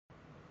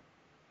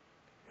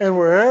And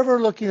we're ever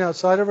looking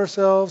outside of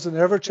ourselves and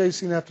ever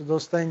chasing after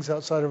those things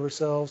outside of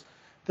ourselves,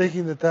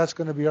 thinking that that's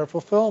going to be our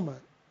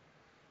fulfillment.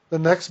 The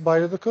next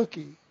bite of the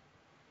cookie.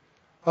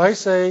 I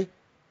say,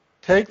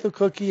 take the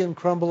cookie and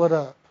crumble it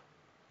up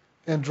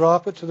and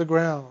drop it to the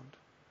ground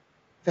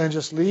and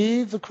just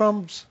leave the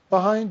crumbs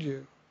behind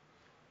you.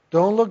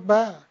 Don't look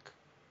back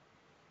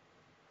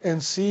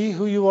and see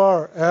who you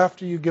are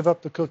after you give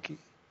up the cookie.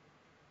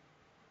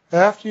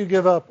 After you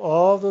give up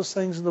all those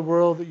things in the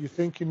world that you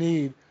think you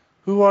need,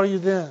 who are you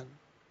then?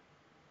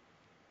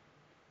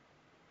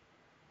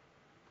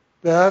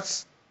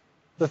 That's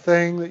the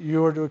thing that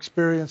you are to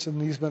experience in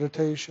these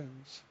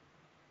meditations,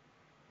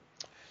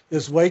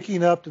 is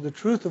waking up to the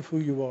truth of who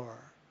you are,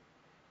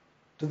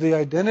 to the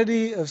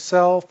identity of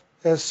self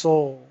as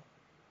soul,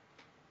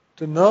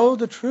 to know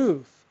the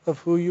truth of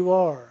who you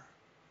are,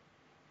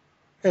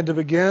 and to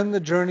begin the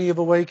journey of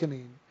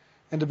awakening,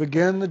 and to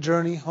begin the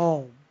journey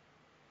home.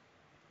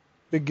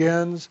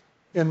 Begins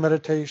in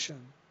meditation.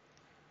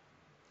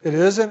 It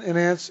isn't in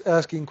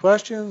asking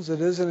questions.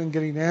 It isn't in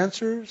getting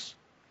answers.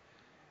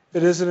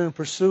 It isn't in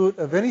pursuit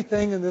of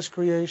anything in this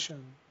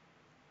creation.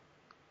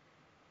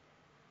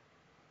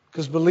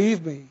 Because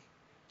believe me,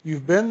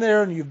 you've been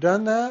there and you've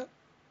done that.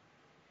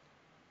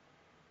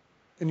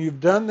 And you've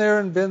done there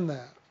and been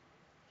that.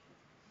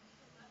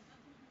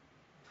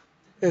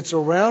 It's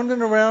around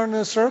and around in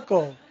a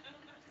circle.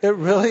 It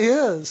really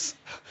is.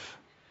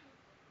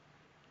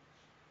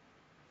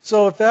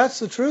 So if that's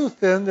the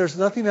truth, then there's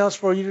nothing else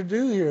for you to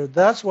do here.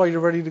 That's why you're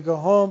ready to go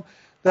home.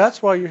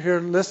 That's why you're here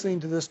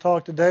listening to this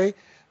talk today.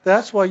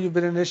 That's why you've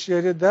been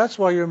initiated. That's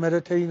why you're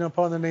meditating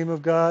upon the name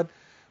of God,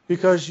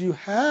 because you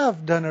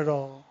have done it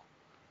all.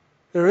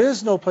 There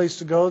is no place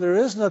to go. There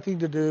is nothing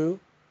to do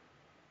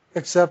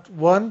except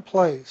one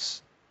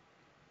place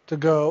to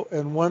go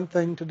and one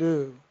thing to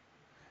do.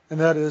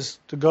 And that is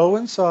to go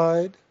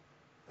inside.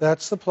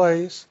 That's the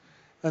place.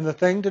 And the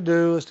thing to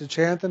do is to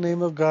chant the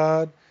name of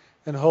God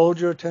and hold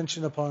your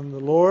attention upon the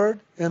Lord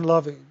in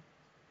loving.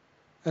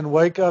 And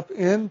wake up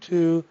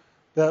into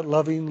that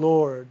loving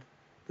Lord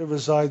that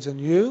resides in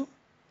you.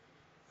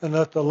 And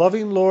let the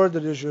loving Lord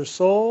that is your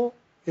soul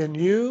in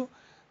you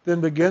then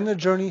begin the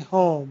journey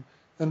home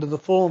into the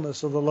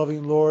fullness of the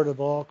loving Lord of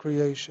all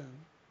creation.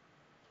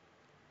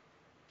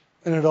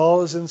 And it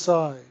all is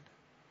inside.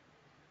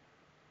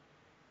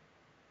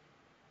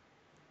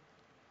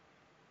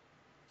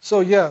 So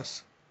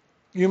yes,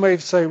 you may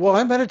say, well,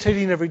 I'm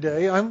meditating every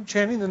day. I'm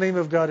chanting the name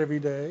of God every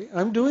day.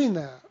 I'm doing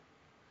that.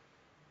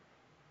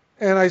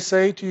 And I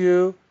say to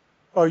you,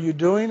 are you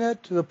doing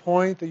it to the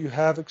point that you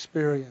have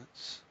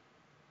experience?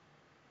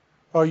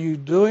 Are you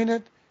doing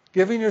it,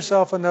 giving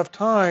yourself enough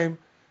time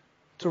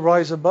to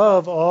rise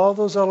above all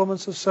those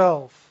elements of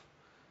self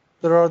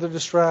that are the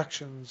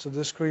distractions of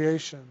this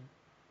creation,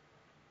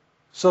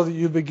 so that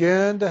you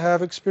begin to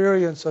have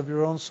experience of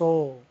your own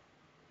soul,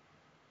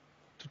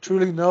 to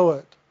truly know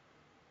it,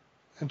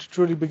 and to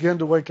truly begin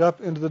to wake up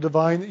into the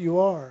divine that you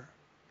are?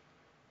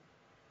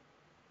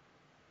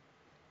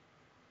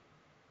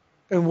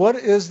 And what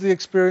is the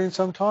experience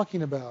I'm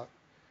talking about?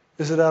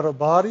 Is it out of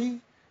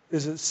body?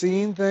 Is it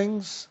seeing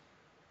things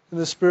in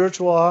the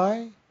spiritual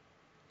eye?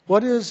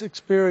 What is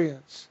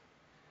experience?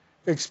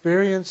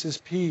 Experience is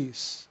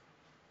peace.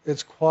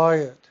 It's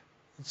quiet.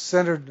 It's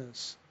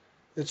centeredness.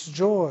 It's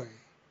joy.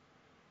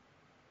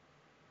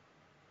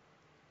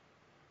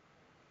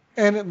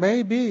 And it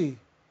may be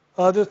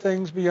other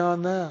things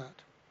beyond that.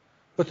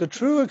 But the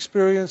true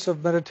experience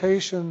of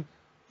meditation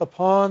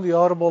upon the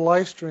audible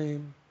life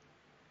stream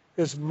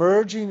is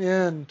merging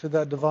into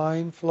that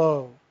divine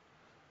flow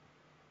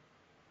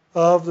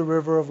of the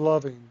river of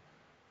loving.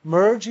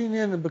 Merging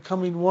in and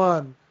becoming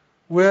one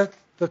with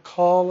the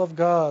call of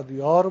God,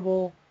 the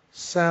audible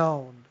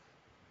sound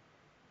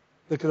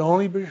that can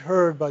only be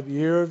heard by the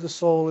ear of the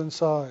soul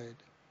inside.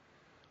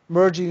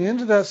 Merging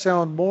into that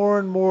sound more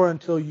and more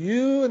until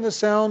you and the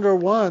sound are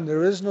one.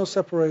 There is no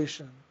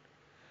separation.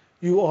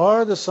 You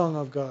are the song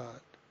of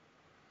God.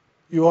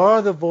 You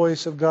are the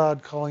voice of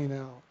God calling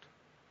out.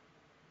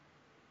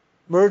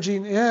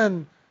 Merging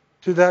in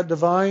to that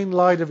divine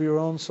light of your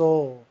own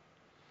soul.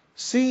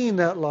 Seeing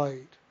that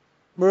light.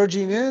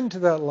 Merging into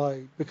that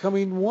light.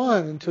 Becoming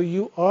one until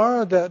you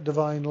are that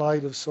divine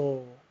light of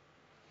soul.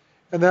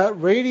 And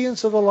that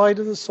radiance of the light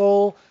of the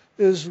soul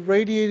is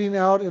radiating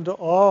out into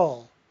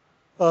all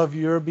of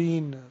your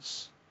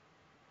beingness.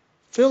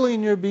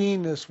 Filling your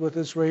beingness with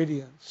its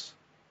radiance.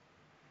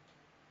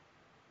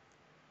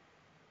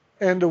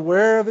 And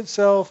aware of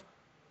itself,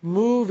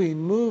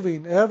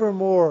 moving ever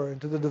more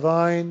into the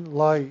divine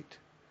light.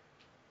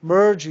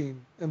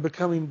 Merging and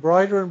becoming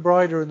brighter and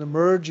brighter in the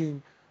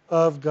merging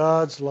of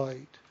God's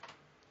light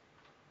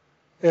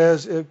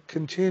as it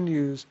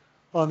continues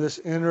on this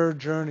inner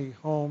journey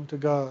home to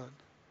God.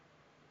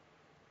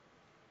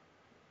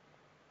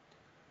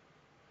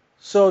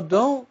 So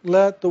don't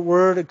let the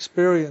word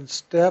experience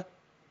step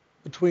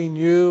between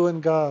you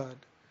and God.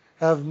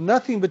 Have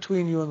nothing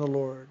between you and the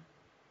Lord.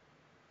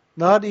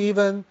 Not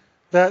even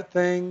that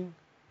thing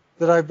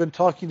that I've been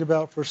talking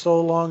about for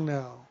so long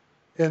now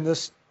in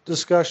this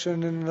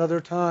discussion and in other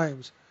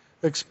times.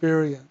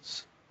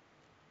 experience.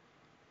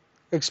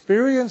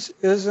 Experience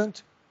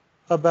isn't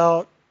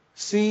about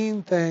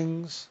seeing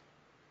things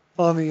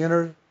on the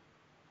inner.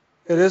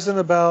 It isn't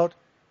about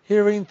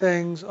hearing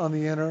things on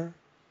the inner.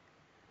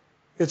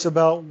 It's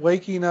about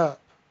waking up.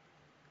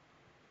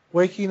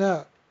 Waking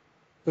up.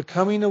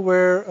 Becoming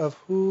aware of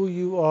who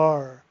you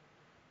are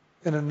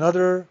in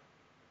another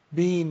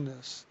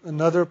beingness,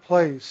 another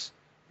place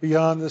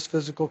beyond this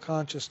physical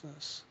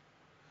consciousness.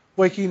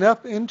 Waking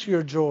up into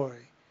your joy,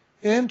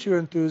 into your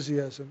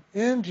enthusiasm,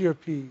 into your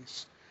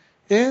peace,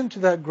 into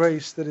that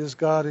grace that is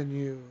God in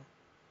you.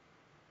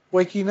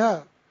 Waking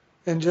up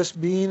and just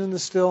being in the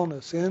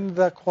stillness, in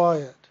that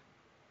quiet.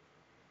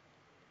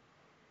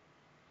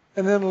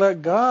 And then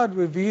let God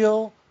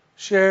reveal,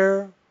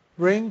 share,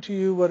 bring to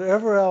you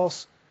whatever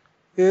else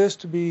is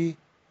to be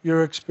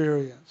your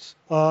experience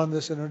on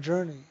this inner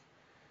journey.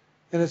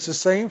 And it's the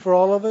same for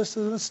all of us,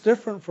 and it's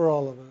different for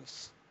all of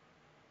us.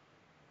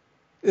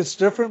 It's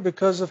different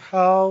because of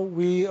how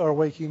we are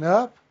waking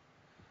up,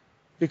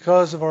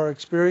 because of our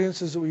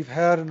experiences that we've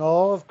had in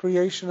all of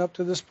creation up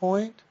to this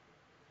point.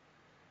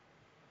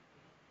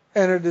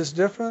 And it is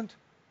different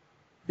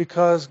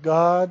because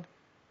God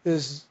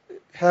is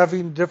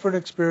having different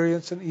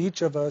experience in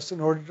each of us in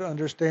order to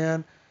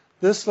understand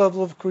this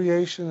level of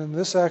creation and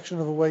this action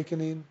of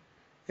awakening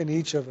in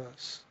each of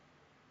us.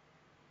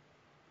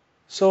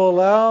 So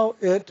allow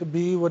it to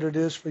be what it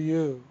is for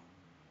you.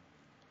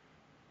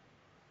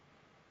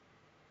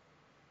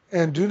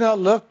 And do not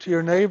look to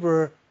your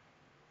neighbor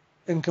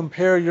and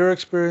compare your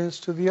experience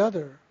to the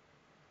other.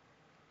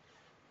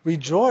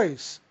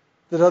 Rejoice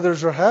that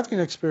others are having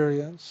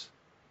experience,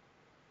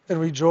 and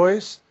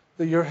rejoice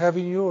that you're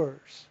having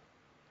yours.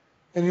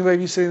 And you may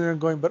be sitting there and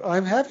going, but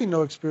I'm having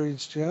no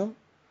experience, Jim.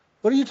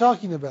 What are you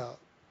talking about?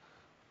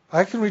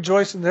 I can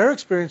rejoice in their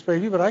experience,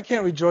 baby, but I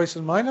can't rejoice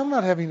in mine. I'm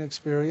not having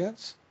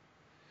experience.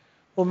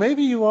 Well,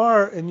 maybe you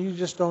are, and you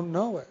just don't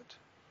know it.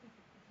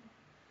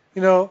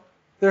 You know,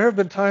 there have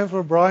been times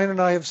where Brian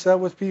and I have sat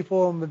with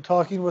people and been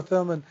talking with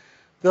them, and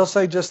they'll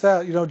say just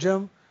that. You know,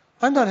 Jim,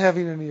 I'm not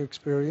having any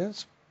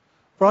experience.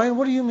 Brian,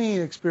 what do you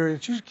mean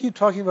experience? You keep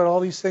talking about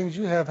all these things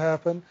you have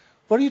happen.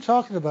 What are you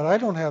talking about? I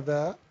don't have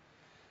that.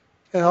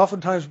 And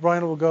oftentimes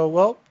Brian will go,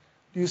 well,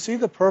 do you see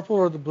the purple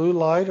or the blue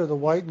light or the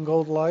white and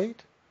gold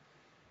light?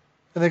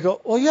 And they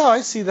go, well, yeah, I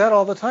see that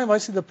all the time. I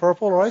see the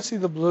purple or I see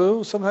the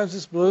blue. Sometimes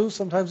it's blue,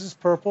 sometimes it's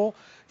purple.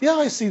 Yeah,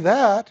 I see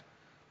that,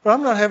 but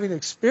I'm not having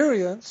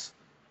experience.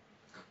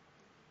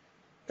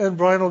 And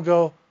Brian will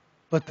go,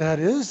 but that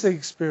is the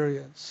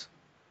experience.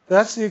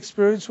 That's the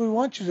experience we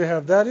want you to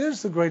have. That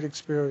is the great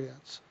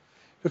experience.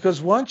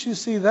 Because once you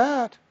see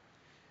that,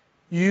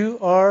 you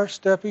are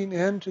stepping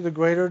into the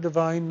greater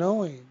divine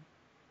knowing.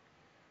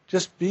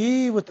 Just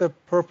be with the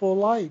purple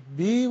light.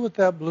 Be with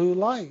that blue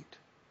light.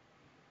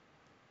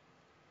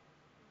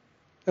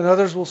 And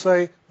others will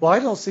say, well, I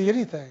don't see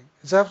anything.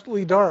 It's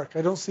absolutely dark.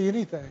 I don't see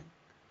anything.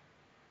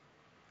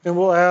 And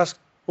we'll ask,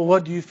 well,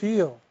 what do you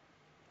feel?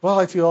 Well,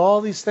 I feel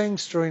all these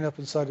things stirring up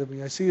inside of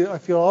me. I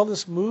feel all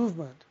this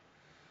movement.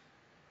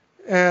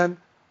 And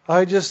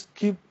I just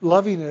keep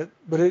loving it,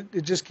 but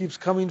it just keeps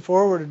coming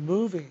forward and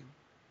moving.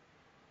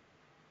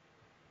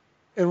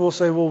 And we'll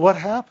say, well, what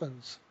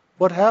happens?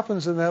 What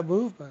happens in that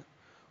movement?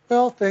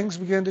 Well, things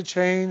begin to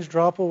change,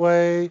 drop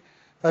away.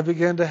 I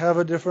begin to have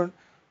a different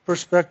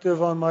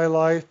perspective on my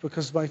life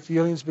because my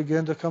feelings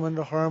begin to come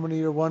into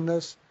harmony or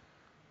oneness.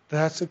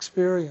 That's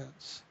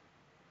experience.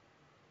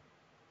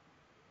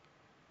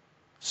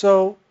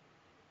 So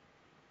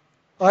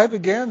I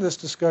began this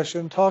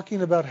discussion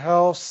talking about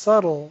how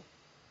subtle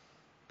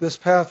this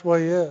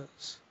pathway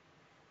is,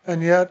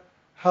 and yet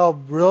how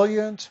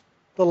brilliant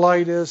the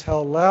light is,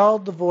 how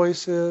loud the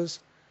voice is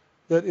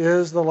that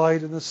is the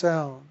light and the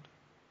sound.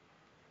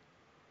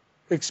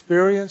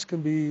 Experience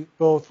can be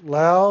both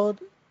loud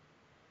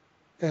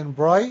and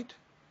bright,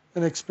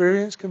 and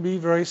experience can be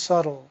very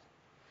subtle.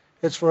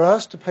 It's for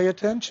us to pay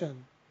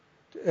attention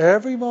to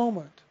every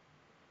moment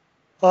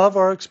of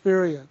our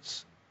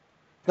experience,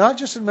 not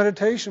just in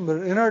meditation, but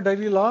in our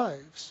daily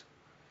lives,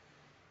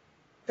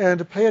 and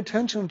to pay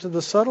attention to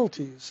the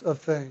subtleties of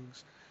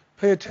things.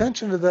 Pay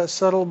attention to that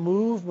subtle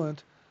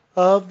movement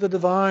of the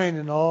divine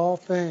in all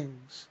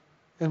things.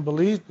 And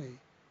believe me,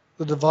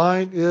 the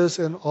divine is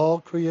in all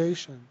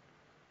creation.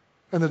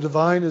 And the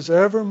divine is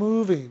ever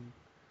moving.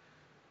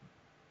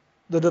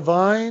 The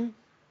divine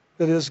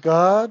that is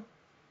God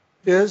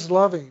is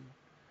loving.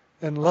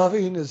 And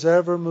loving is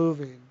ever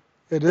moving.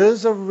 It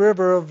is a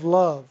river of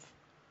love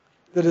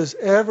that is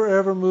ever,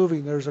 ever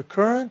moving. There's a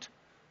current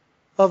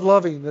of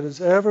loving that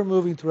is ever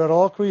moving throughout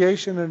all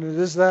creation, and it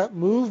is that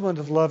movement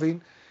of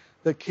loving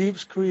that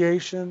keeps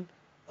creation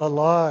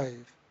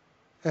alive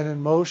and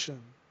in motion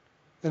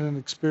and in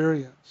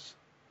experience.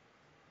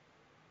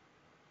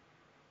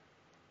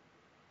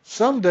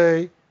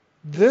 Someday,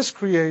 this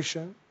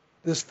creation,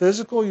 this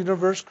physical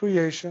universe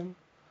creation,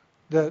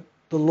 that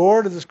the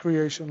Lord of this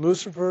creation,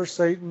 Lucifer,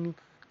 Satan,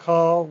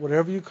 Kal,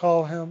 whatever you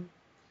call him,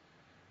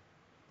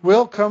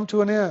 will come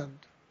to an end.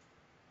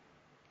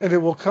 And it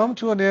will come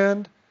to an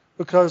end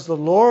because the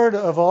Lord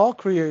of all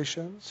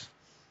creations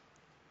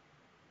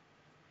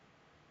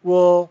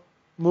will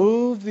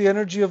move the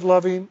energy of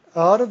loving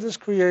out of this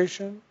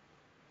creation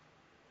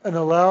and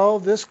allow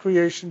this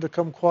creation to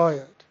come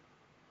quiet.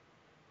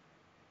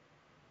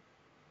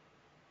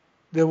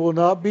 There will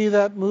not be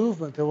that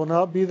movement. There will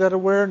not be that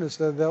awareness.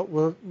 There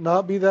will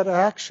not be that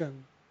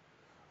action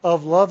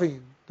of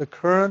loving, the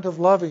current of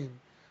loving,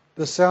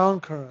 the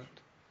sound current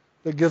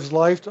that gives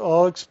life to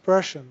all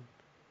expression,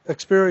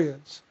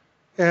 experience,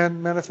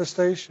 and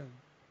manifestation.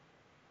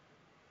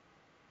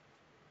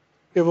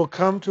 It will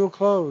come to a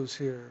close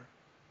here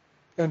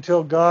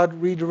until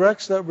God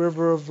redirects that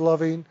river of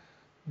loving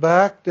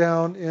back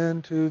down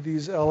into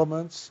these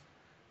elements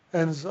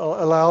and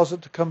allows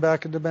it to come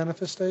back into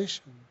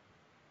manifestation.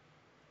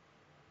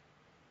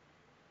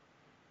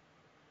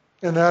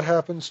 And that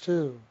happens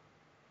too.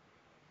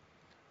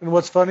 And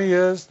what's funny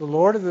is the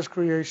Lord of this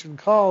creation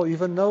call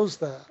even knows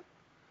that,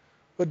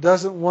 but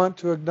doesn't want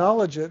to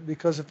acknowledge it,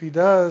 because if he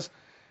does,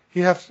 he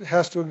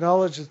has to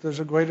acknowledge that there's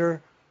a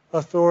greater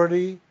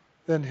authority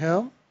than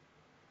him,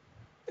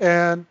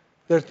 and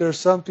that there's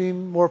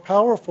something more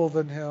powerful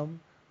than him,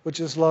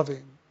 which is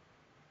loving.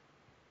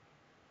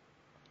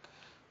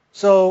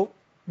 So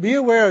be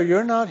aware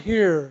you're not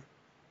here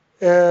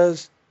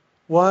as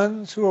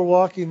ones who are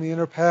walking the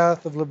inner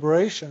path of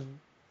liberation,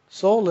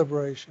 soul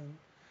liberation.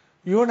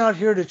 You are not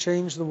here to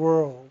change the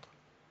world.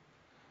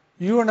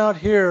 You are not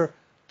here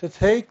to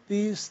take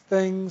these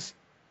things,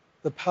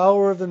 the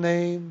power of the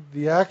name,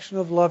 the action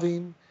of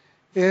loving,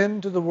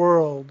 into the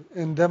world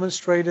and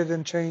demonstrate it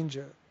and change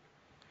it.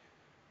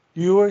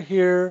 You are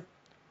here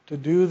to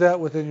do that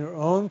within your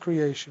own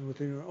creation,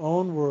 within your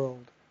own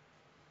world,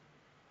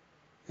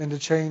 and to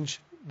change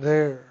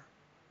there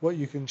what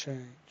you can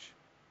change.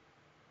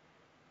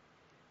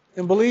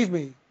 And believe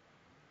me,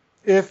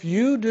 if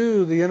you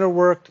do the inner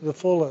work to the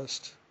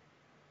fullest,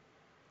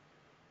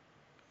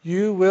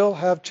 you will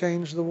have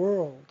changed the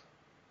world.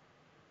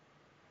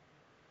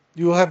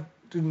 You will have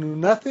to do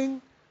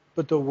nothing,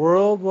 but the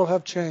world will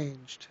have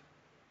changed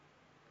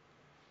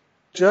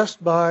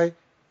just by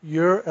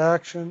your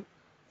action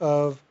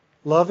of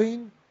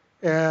loving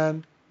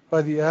and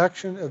by the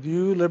action of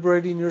you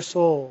liberating your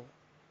soul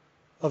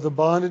of the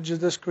bondage of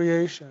this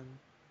creation.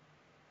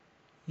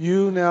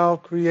 You now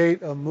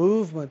create a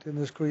movement in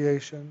this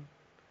creation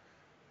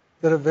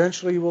that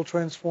eventually will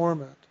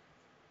transform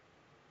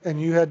it.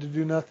 And you had to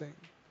do nothing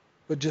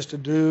but just to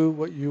do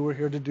what you were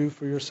here to do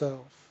for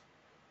yourself.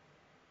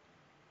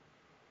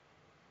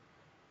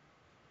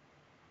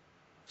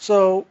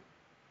 So,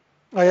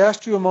 I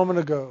asked you a moment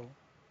ago,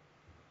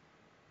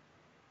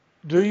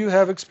 do you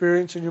have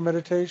experience in your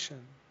meditation?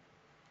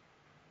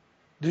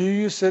 Do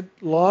you sit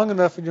long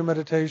enough in your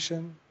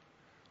meditation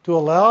to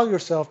allow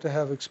yourself to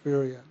have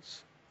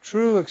experience,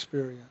 true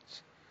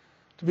experience,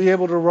 to be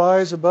able to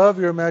rise above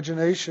your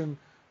imagination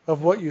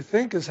of what you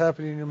think is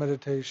happening in your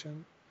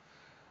meditation,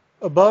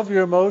 above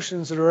your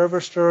emotions that are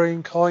ever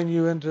stirring, calling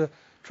you into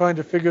trying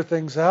to figure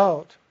things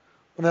out?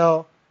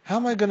 Now, how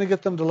am I going to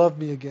get them to love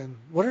me again?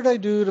 What did I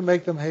do to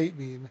make them hate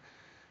me? And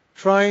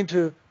trying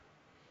to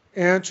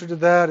answer to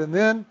that, and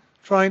then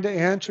trying to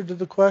answer to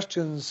the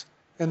questions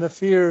and the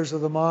fears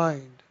of the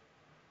mind.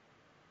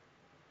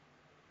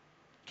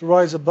 To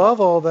rise above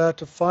all that,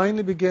 to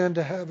finally begin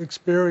to have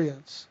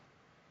experience.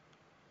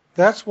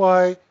 That's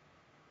why,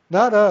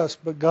 not us,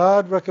 but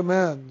God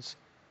recommends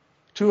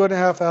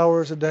 2.5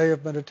 hours a day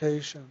of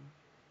meditation.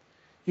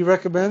 He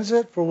recommends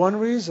it for one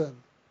reason.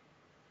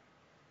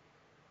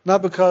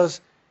 Not because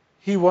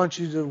he wants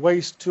you to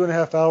waste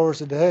 2.5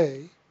 hours a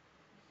day,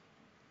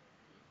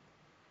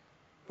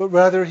 but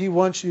rather he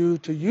wants you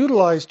to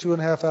utilize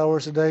 2.5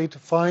 hours a day to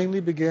finally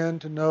begin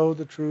to know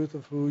the truth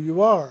of who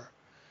you are,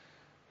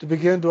 to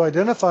begin to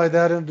identify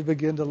that and to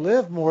begin to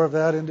live more of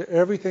that into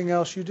everything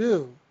else you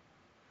do.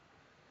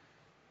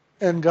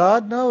 And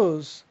God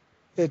knows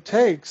it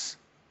takes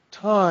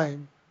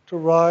time to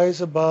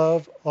rise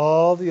above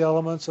all the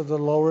elements of the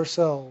lower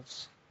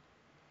selves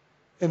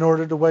in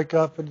order to wake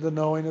up into the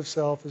knowing of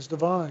self as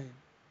divine.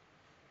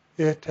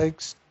 It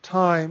takes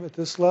time at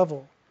this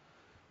level.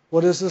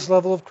 What is this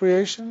level of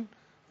creation?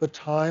 The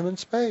time and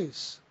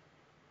space.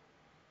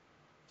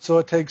 So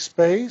it takes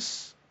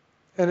space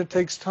and it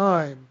takes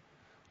time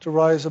to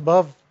rise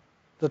above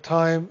the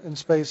time and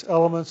space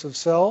elements of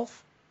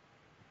self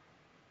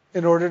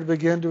in order to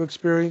begin to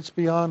experience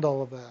beyond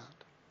all of that.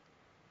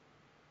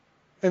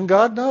 And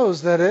God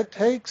knows that it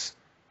takes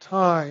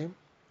time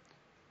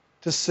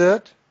to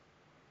sit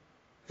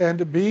and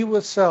to be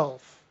with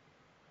self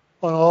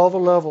on all the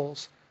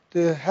levels,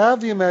 to have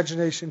the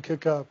imagination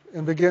kick up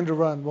and begin to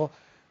run. Well,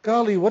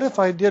 golly, what if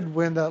I did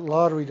win that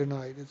lottery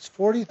tonight? It's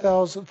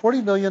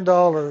 $40 million.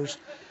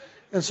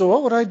 And so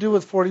what would I do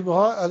with 40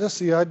 million? Let's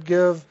see, I'd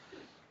give,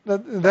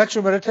 that's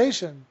your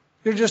meditation.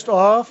 You're just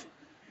off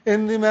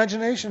in the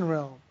imagination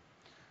realm.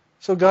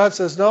 So God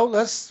says, no,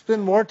 let's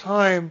spend more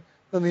time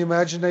than the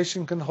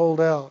imagination can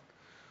hold out.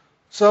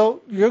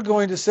 So you're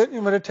going to sit in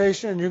your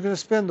meditation and you're going to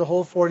spend the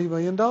whole $40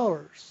 million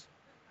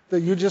that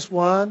you just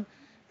won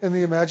in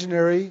the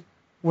imaginary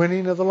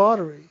winning of the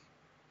lottery.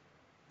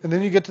 And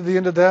then you get to the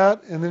end of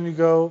that, and then you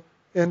go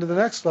into the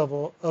next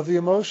level of the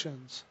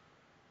emotions.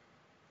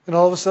 And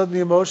all of a sudden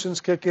the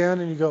emotions kick in,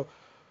 and you go,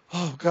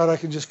 oh, God, I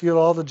can just feel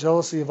all the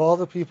jealousy of all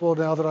the people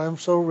now that I'm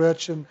so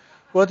rich and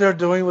what they're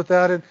doing with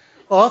that. And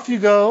off you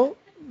go,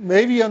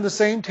 maybe on the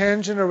same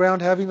tangent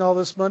around having all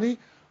this money,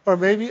 or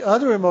maybe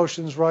other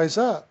emotions rise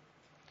up.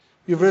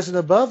 You've risen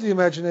above the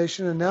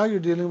imagination, and now you're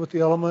dealing with the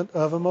element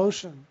of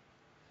emotion.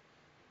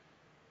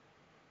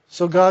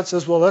 So God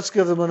says, well, let's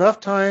give them enough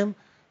time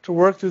to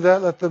work through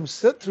that, let them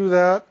sit through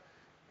that,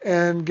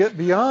 and get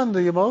beyond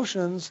the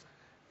emotions,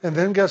 and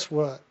then guess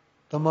what?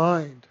 The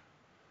mind.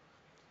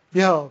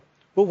 Yeah,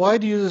 but why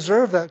do you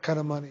deserve that kind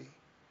of money?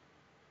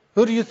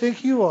 Who do you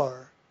think you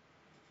are?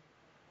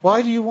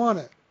 Why do you want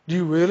it? Do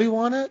you really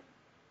want it?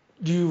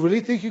 Do you really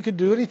think you could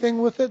do anything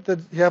with it that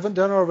you haven't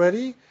done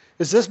already?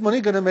 Is this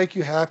money going to make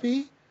you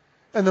happy?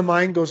 And the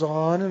mind goes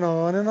on and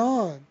on and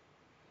on.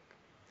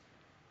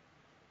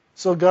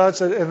 So God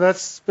said, and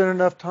let's spend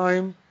enough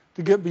time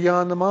to get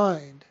beyond the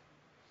mind.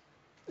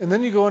 And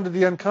then you go into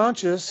the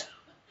unconscious,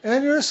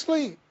 and you're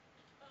asleep.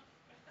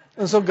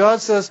 And so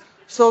God says,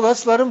 so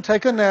let's let them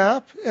take a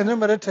nap in their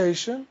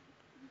meditation.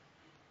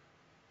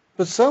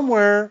 But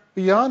somewhere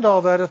beyond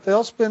all that, if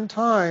they'll spend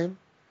time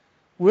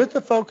with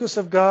the focus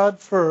of God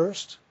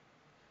first,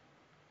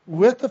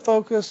 with the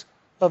focus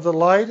of the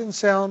light and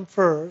sound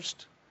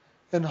first,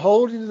 and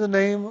holding the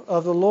name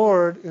of the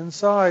Lord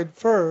inside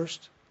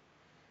first,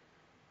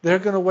 they're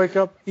going to wake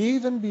up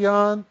even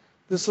beyond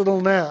this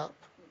little nap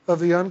of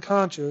the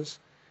unconscious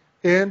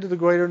into the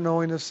greater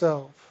knowing of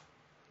self.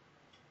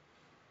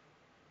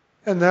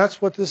 And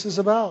that's what this is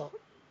about.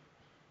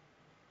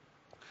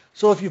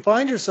 So if you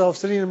find yourself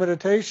sitting in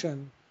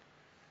meditation,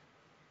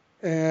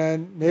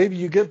 and maybe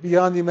you get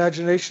beyond the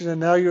imagination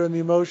and now you're in the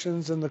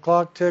emotions and the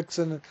clock ticks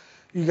and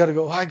you got to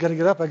go, oh, I got to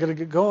get up, I got to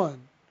get going.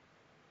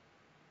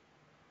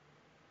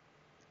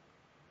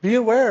 Be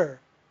aware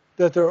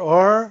that there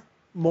are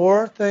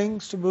more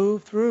things to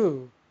move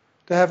through,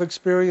 to have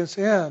experience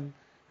in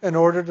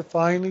order to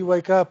finally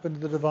wake up into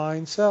the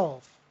divine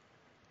self.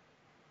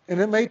 And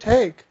it may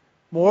take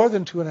more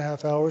than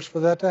 2.5 hours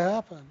for that to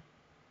happen.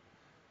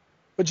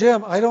 But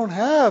Jim, I don't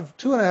have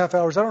 2.5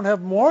 hours. I don't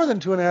have more than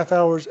 2.5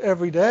 hours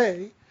every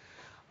day.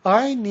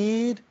 I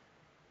need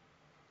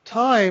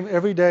time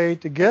every day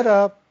to get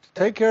up, to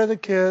take care of the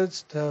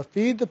kids, to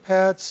feed the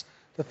pets,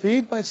 to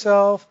feed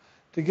myself,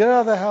 to get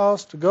out of the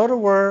house, to go to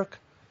work.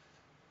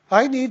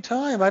 I need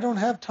time. I don't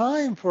have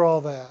time for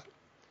all that.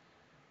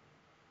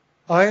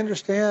 I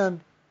understand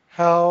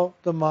how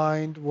the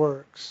mind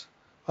works.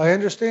 I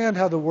understand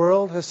how the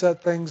world has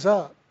set things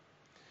up.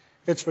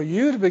 It's for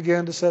you to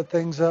begin to set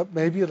things up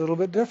maybe a little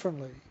bit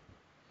differently.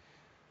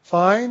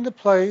 Find a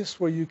place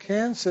where you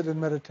can sit and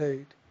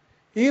meditate,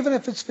 even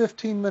if it's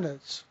 15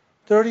 minutes,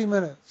 30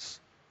 minutes,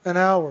 an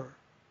hour,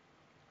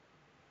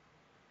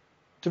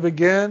 to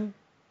begin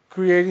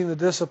creating the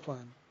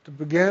discipline, to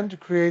begin to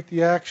create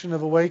the action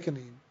of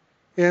awakening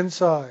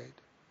inside.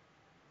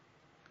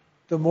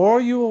 The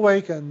more you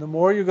awaken, the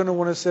more you're going to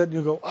want to sit and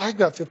you'll go, I've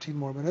got 15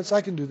 more minutes,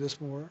 I can do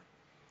this more.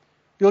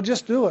 You'll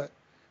just do it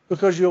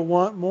because you'll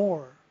want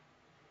more.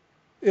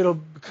 It'll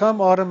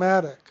become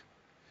automatic.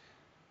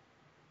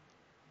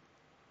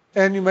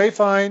 And you may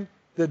find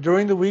that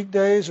during the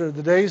weekdays or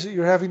the days that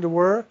you're having to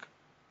work,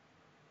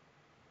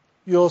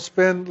 you'll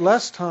spend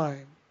less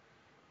time,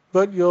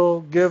 but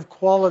you'll give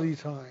quality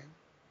time.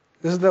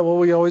 Isn't that what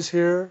we always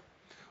hear?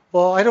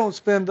 Well, I don't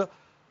spend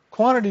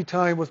quantity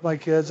time with my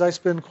kids, I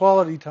spend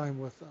quality time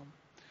with them.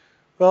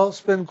 Well,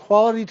 spend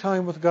quality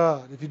time with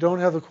God. If you don't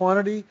have the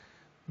quantity,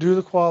 do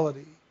the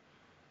quality.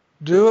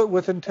 Do it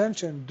with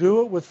intention.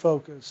 Do it with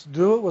focus.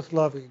 Do it with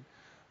loving.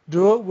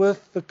 Do it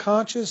with the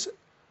conscious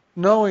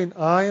knowing,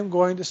 I am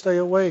going to stay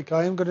awake.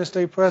 I am going to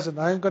stay present.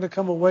 I am going to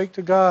come awake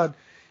to God.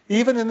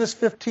 Even in this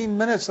 15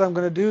 minutes that I'm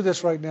going to do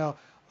this right now,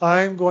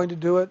 I am going to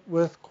do it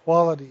with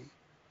quality.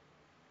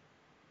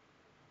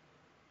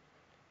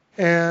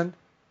 And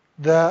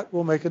that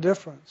will make a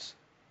difference.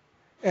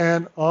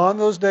 And on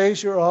those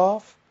days you're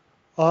off,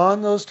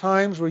 on those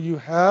times where you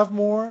have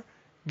more,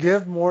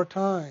 give more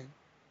time.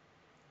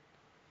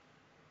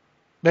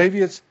 Maybe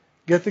it's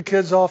get the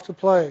kids off to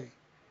play.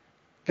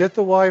 Get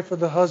the wife or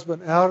the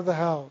husband out of the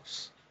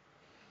house.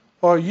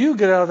 Or you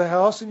get out of the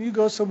house and you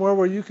go somewhere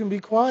where you can be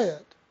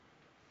quiet.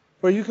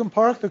 Where you can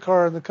park the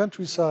car in the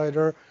countryside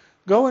or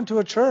go into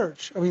a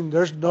church. I mean,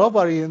 there's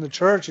nobody in the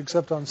church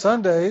except on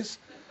Sundays.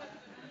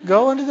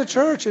 Go into the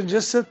church and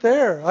just sit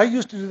there. I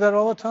used to do that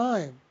all the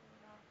time.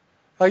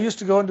 I used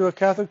to go into a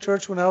Catholic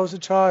church when I was a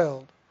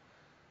child.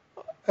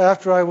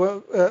 After I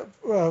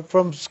went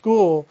from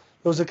school,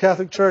 there was a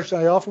Catholic church,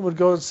 and I often would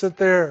go and sit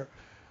there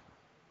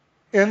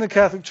in the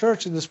Catholic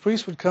church, and this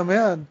priest would come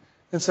in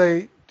and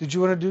say, did you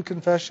want to do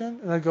confession?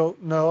 And I'd go,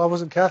 no, I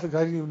wasn't Catholic.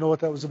 I didn't even know what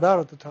that was about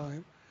at the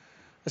time.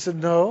 I said,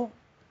 no.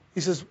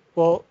 He says,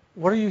 well,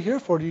 what are you here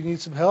for? Do you need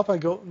some help? I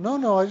go,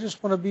 no, I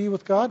just want to be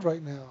with God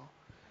right now.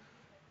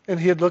 And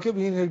he'd look at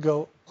me and he'd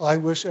go, I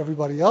wish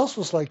everybody else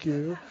was like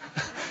you.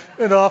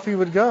 And off he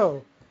would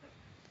go.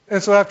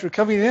 And so after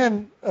coming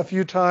in a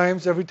few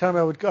times, every time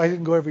I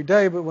didn't go every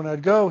day, but when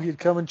I'd go, he'd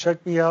come and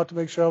check me out to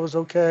make sure I was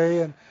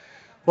okay and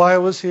why I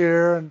was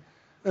here.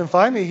 And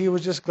finally, he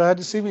was just glad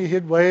to see me.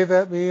 He'd wave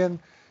at me and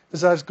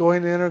as I was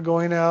going in or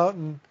going out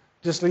and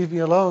just leave me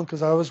alone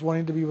because I was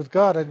wanting to be with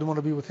God. I didn't want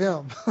to be with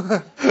him,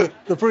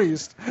 the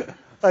priest.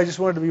 I just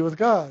wanted to be with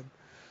God.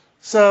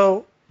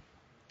 So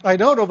I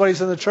know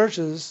nobody's in the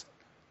churches.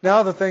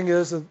 Now the thing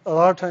is that a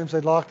lot of times they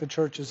lock the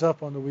churches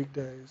up on the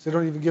weekdays. They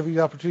don't even give you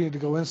the opportunity to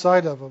go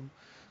inside of them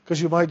because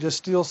you might just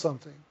steal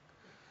something.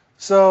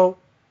 So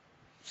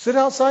sit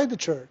outside the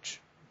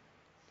church.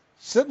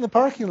 Sit in the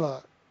parking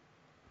lot.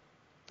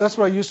 That's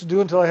what I used to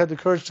do until I had the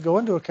courage to go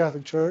into a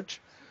Catholic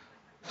church.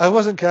 I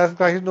wasn't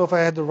Catholic. I didn't know if I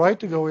had the right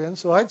to go in.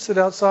 So I'd sit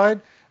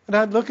outside and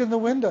I'd look in the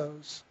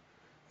windows.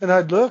 And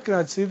I'd look and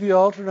I'd see the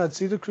altar and I'd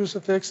see the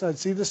crucifix and I'd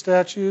see the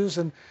statues,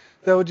 and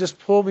that would just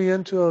pull me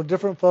into a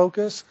different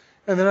focus.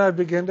 And then I'd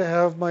begin to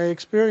have my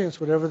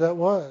experience, whatever that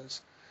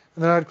was.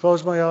 And then I'd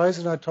close my eyes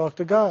and I'd talk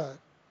to God.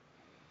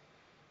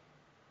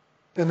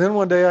 And then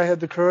one day I had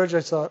the courage.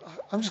 I thought,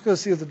 I'm just going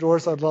to see if the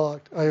door's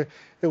unlocked.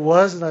 It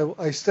was, and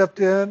I stepped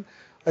in.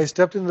 I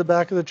stepped into the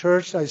back of the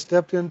church. I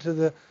stepped into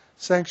the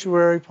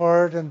sanctuary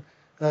part, and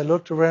I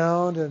looked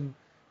around, and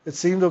it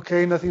seemed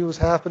okay. Nothing was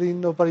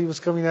happening. Nobody was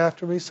coming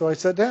after me. So I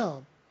sat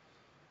down.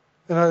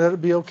 And I let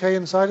it be okay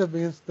inside of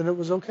me, and then it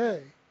was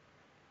okay.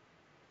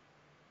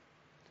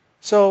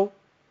 So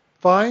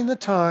find the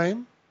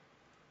time,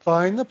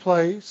 find the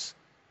place,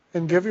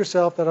 and give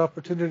yourself that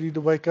opportunity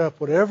to wake up,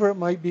 whatever it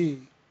might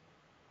be.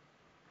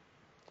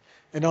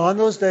 And on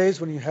those days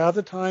when you have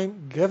the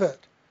time, give it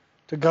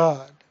to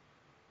God.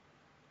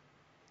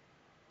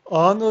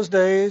 On those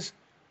days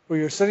where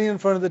you're sitting in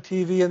front of the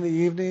TV in the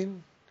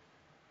evening,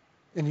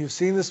 and you've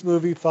seen this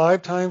movie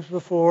 5 times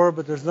before,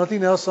 but there's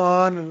nothing else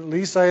on, and at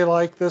least I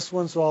like this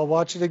one, so I'll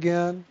watch it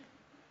again.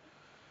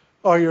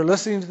 Or you're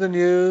listening to the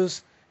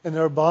news, and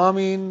they're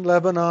bombing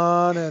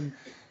Lebanon, and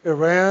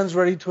Iran's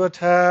ready to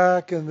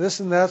attack, and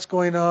this and that's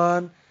going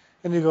on.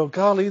 And you go,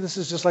 golly, this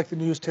is just like the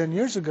news 10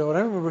 years ago. And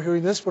I remember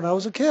hearing this when I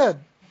was a kid.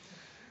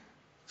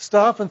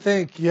 Stop and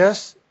think,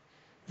 yes,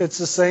 it's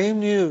the same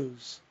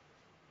news.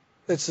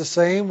 It's the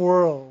same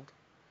world.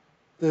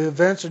 The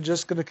events are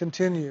just going to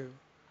continue.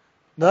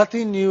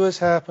 Nothing new is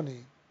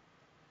happening.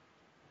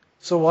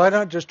 So why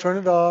not just turn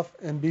it off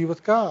and be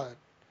with God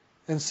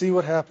and see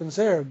what happens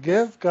there?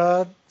 Give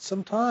God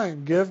some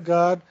time. Give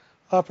God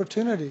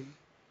opportunity.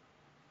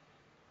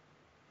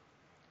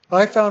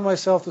 I found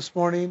myself this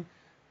morning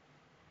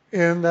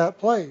in that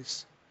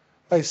place.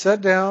 I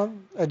sat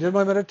down, I did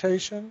my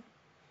meditation,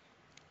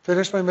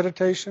 finished my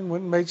meditation,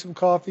 went and made some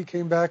coffee,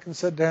 came back and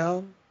sat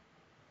down.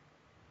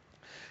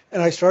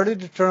 And I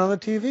started to turn on the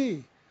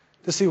TV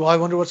to see, well, I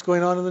wonder what's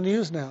going on in the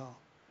news now.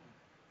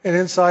 And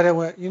inside I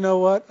went, you know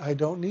what? I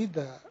don't need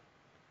that.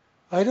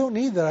 I don't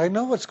need that. I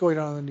know what's going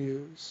on in the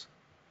news.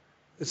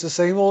 It's the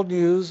same old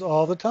news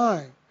all the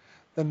time.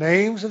 The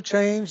names have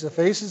changed, the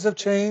faces have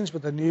changed,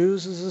 but the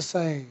news is the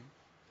same.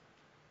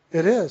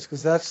 It is,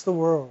 because that's the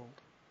world.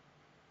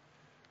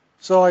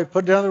 So I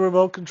put down the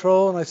remote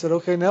control and I said,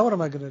 okay, now what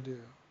am I going to do?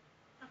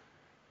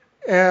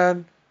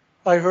 And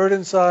I heard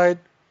inside,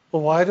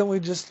 well, why don't we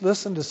just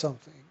listen to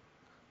something?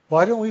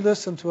 Why don't we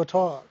listen to a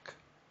talk?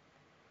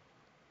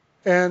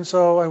 And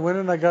so I went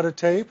and I got a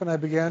tape and I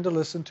began to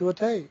listen to a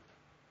tape.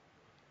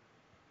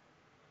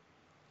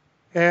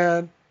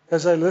 And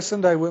as I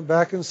listened, I went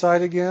back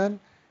inside again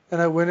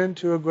and I went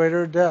into a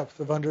greater depth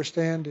of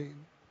understanding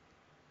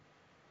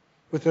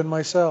within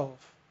myself.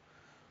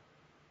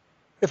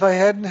 If I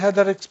hadn't had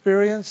that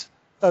experience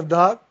of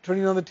not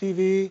turning on the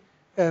TV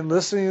and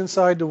listening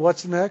inside to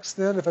what's next,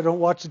 then if I don't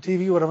watch the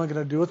TV, what am I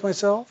going to do with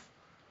myself?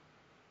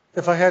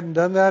 If I hadn't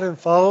done that and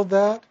followed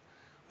that,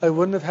 I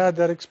wouldn't have had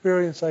that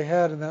experience I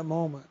had in that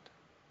moment.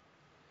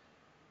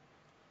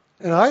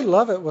 And I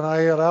love it when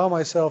I allow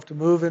myself to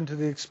move into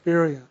the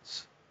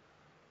experience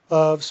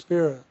of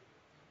spirit.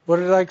 What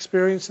did I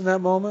experience in that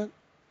moment?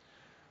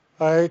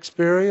 I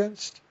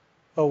experienced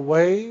a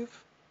wave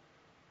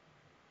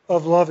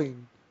of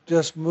loving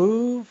just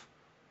move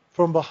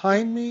from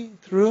behind me,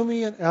 through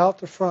me, and out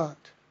the front.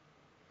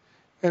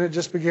 And it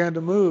just began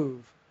to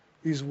move.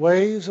 These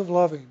waves of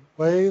loving,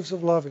 waves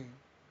of loving.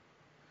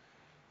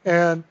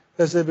 And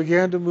as they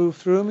began to move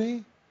through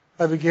me,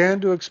 I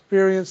began to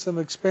experience them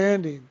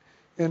expanding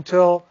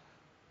until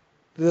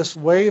this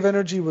wave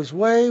energy was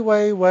way,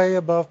 way, way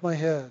above my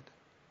head.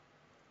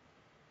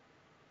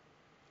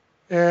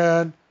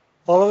 And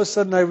all of a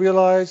sudden I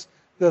realized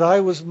that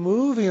I was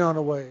moving on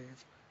a wave.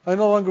 I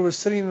no longer was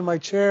sitting in my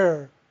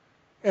chair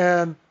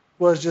and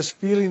was just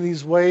feeling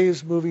these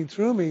waves moving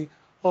through me.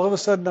 All of a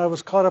sudden I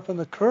was caught up in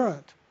the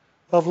current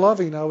of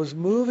loving. I was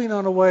moving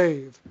on a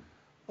wave,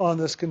 on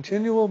this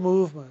continual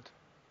movement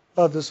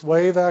of this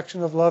wave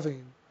action of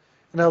loving.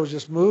 And I was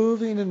just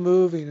moving and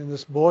moving in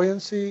this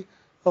buoyancy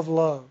of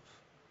love.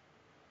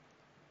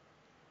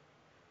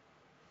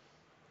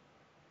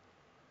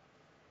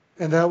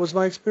 And that was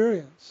my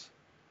experience.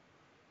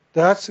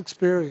 That's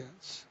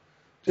experience.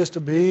 Just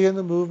to be in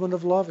the movement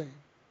of loving.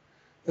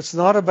 It's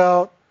not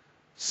about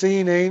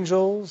seeing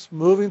angels,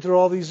 moving through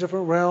all these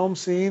different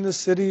realms, seeing the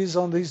cities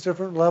on these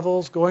different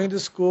levels, going to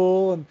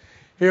school and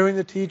hearing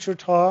the teacher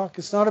talk.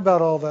 It's not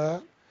about all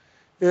that.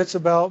 It's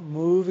about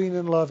moving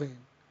and loving,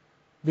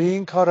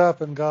 being caught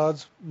up in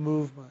God's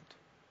movement,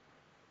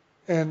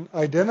 and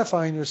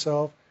identifying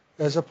yourself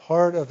as a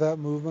part of that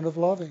movement of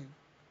loving.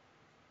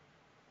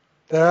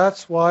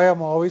 That's why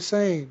I'm always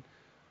saying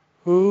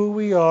who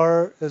we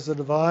are as the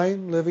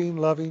divine, living,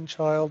 loving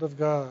child of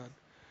God.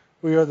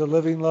 We are the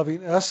living,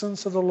 loving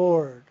essence of the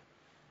Lord.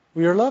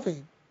 We are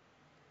loving.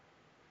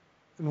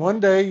 And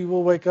one day you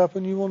will wake up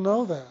and you will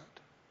know that.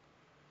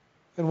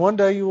 And one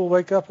day you will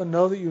wake up and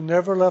know that you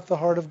never left the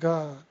heart of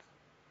God.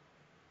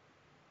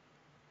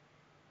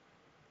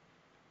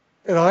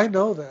 And I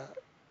know that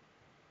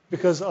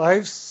because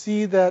I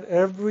see that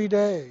every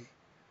day.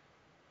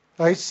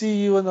 I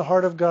see you in the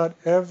heart of God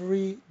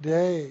every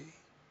day.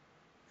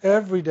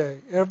 Every day.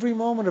 Every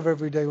moment of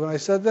every day. When I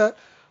said that,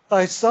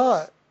 I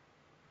saw it.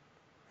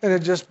 And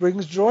it just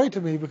brings joy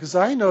to me because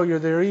I know you're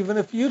there even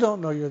if you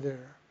don't know you're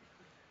there.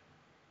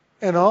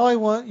 And all I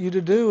want you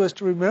to do is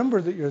to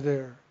remember that you're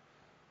there.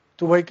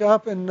 To wake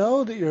up and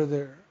know that you're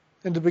there.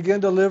 And to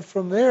begin to live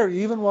from there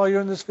even while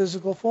you're in this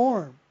physical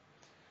form.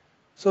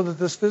 So that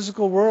this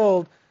physical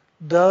world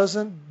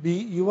doesn't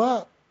beat you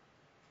up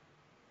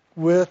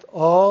with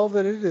all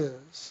that it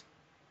is.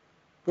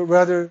 But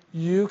rather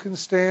you can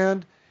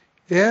stand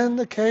in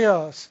the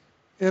chaos,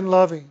 in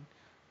loving,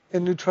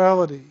 in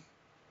neutrality,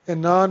 in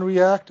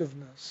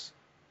non-reactiveness,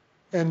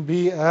 and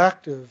be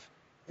active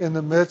in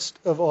the midst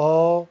of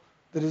all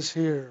that is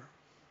here.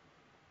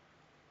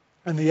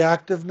 And the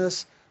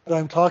activeness that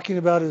I'm talking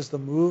about is the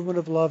movement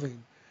of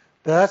loving.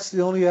 That's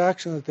the only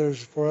action that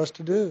there's for us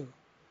to do.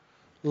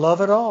 Love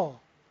it all.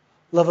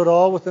 Love it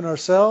all within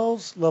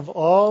ourselves. Love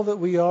all that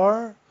we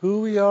are,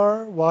 who we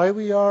are, why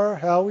we are,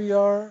 how we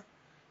are,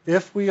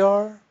 if we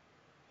are.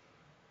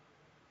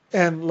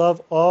 And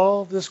love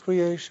all this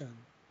creation.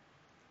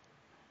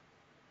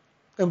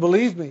 And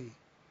believe me,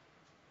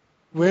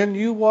 when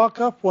you walk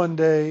up one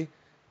day,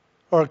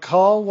 or a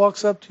call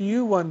walks up to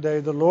you one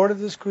day, the Lord of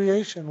this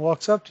creation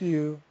walks up to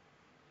you,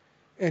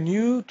 and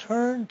you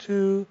turn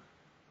to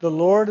the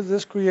Lord of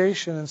this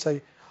creation and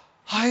say,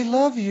 I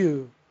love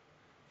you.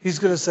 He's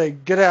going to say,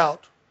 get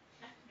out.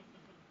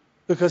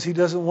 Because he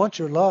doesn't want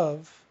your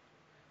love.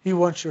 He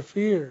wants your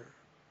fear.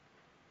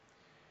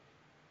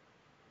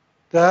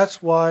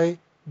 That's why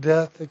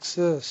death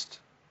exists.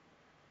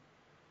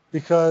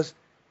 Because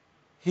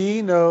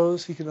he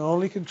knows he can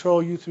only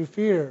control you through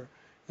fear.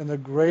 And the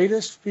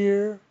greatest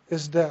fear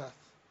is death.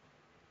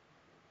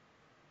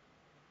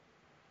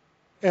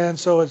 And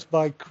so it's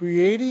by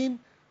creating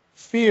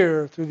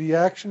fear through the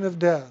action of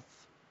death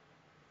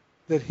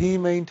that he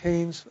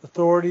maintains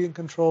authority and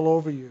control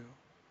over you.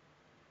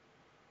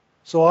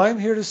 So I'm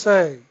here to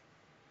say,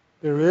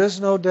 there is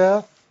no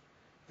death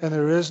and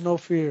there is no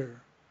fear.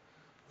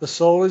 The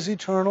soul is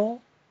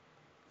eternal.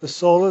 The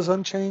soul is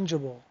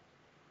unchangeable.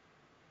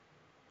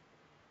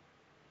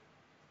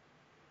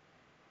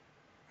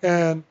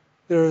 And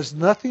there is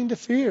nothing to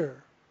fear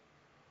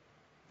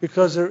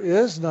because there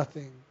is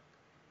nothing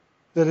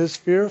that is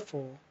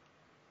fearful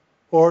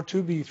or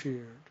to be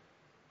feared.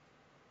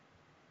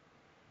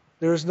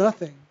 There is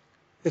nothing.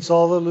 It's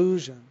all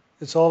illusion.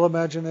 It's all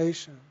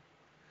imagination.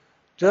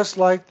 Just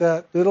like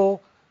that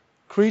little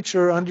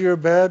creature under your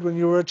bed when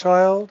you were a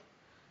child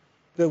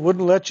that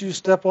wouldn't let you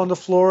step on the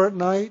floor at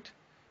night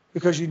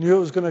because you knew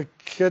it was going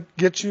to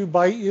get you,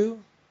 bite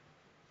you,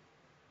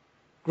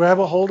 grab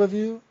a hold of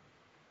you.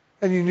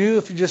 And you knew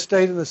if you just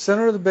stayed in the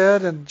center of the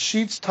bed and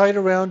sheets tight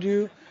around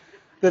you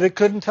that it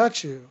couldn't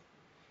touch you.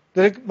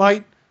 That it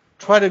might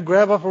try to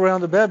grab up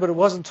around the bed, but it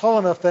wasn't tall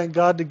enough, thank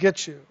God, to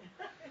get you.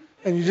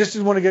 And you just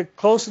didn't want to get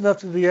close enough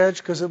to the edge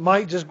because it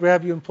might just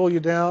grab you and pull you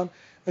down.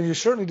 And you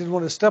certainly didn't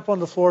want to step on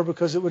the floor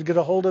because it would get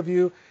a hold of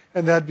you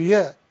and that'd be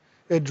it.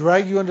 It'd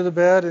drag you under the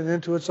bed and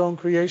into its own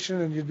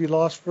creation and you'd be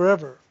lost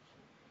forever.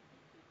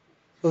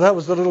 So that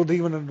was the little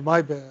demon under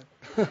my bed.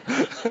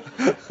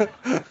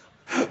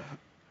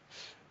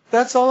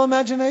 That's all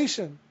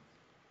imagination.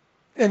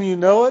 And you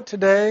know it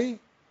today,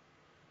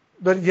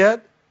 but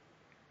yet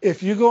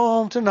if you go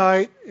home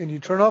tonight and you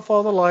turn off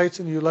all the lights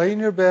and you lay in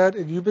your bed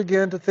and you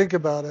begin to think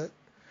about it,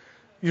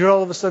 you're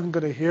all of a sudden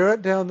going to hear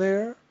it down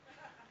there.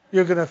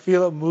 You're going to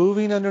feel it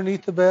moving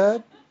underneath the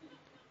bed.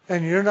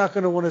 And you're not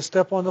going to want to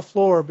step on the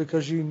floor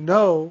because you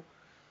know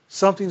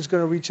something's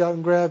going to reach out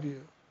and grab you.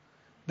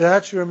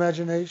 That's your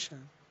imagination.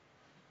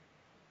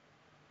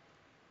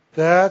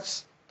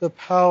 That's the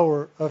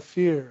power of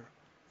fear.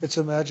 It's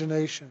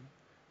imagination.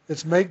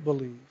 It's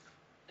make-believe.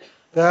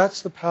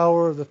 That's the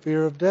power of the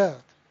fear of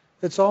death.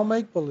 It's all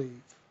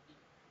make-believe.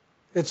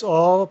 It's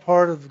all a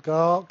part of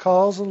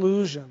God's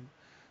illusion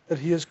that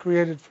he has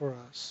created for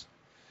us.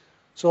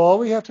 So all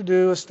we have to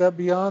do is step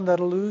beyond that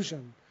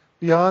illusion,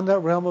 beyond that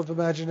realm of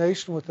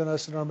imagination within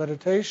us in our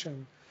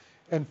meditation,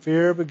 and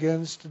fear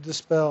begins to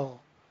dispel,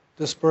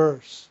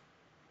 disperse,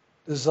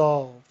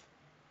 dissolve.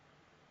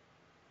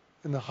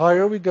 And the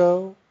higher we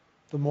go,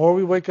 the more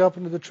we wake up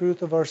into the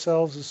truth of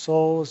ourselves as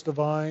soul, as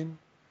divine,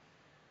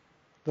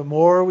 the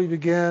more we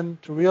begin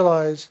to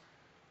realize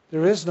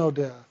there is no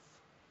death.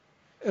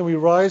 And we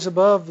rise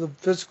above the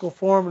physical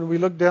form and we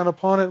look down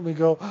upon it and we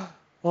go,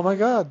 oh my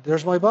God,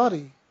 there's my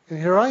body. And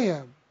here I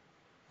am.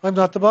 I'm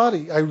not the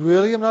body. I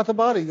really am not the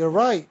body. They're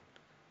right.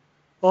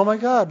 Oh my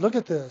God, look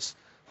at this.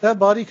 That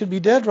body could be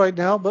dead right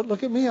now, but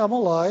look at me, I'm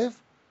alive.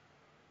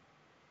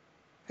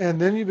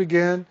 And then you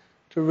begin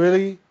to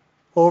really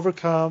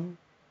overcome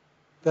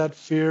that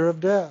fear of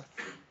death,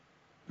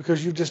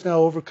 because you've just now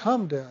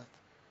overcome death.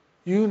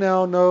 You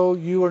now know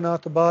you are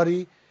not the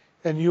body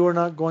and you are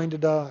not going to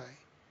die.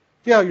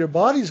 Yeah, your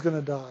body's going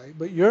to die,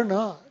 but you're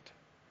not.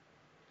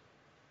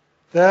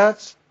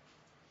 That's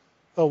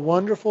a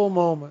wonderful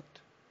moment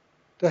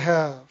to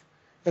have.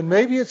 And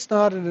maybe it's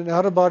not in an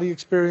out-of-body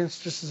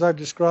experience just as I've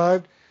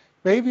described.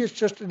 Maybe it's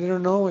just an inner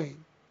knowing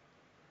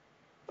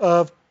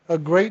of a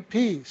great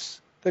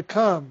peace that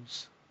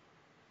comes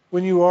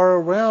when you are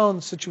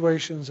around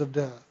situations of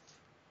death.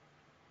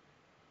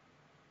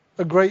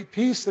 A great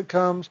peace that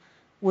comes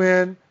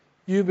when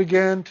you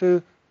begin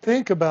to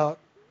think about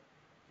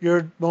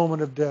your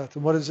moment of death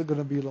and what is it going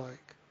to be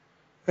like.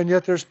 And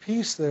yet there's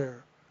peace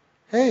there.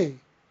 Hey,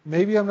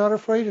 maybe I'm not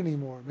afraid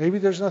anymore. Maybe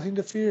there's nothing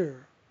to fear.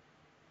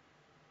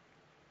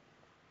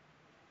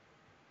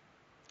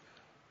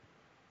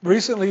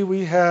 Recently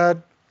we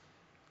had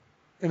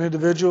an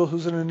individual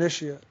who's an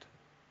initiate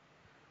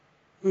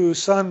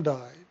whose son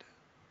died.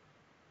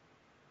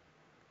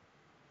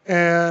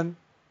 And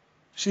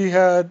she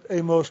had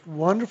a most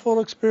wonderful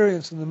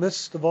experience in the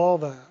midst of all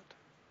that,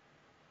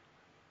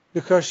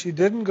 because she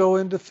didn't go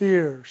into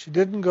fear. She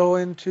didn't go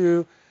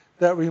into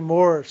that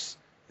remorse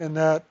and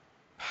that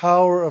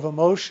power of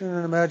emotion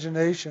and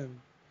imagination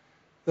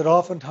that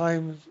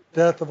oftentimes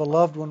death of a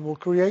loved one will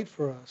create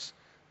for us,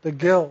 the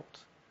guilt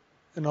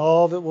and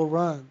all that will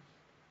run.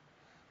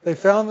 They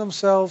found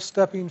themselves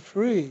stepping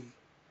free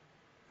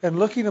and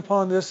looking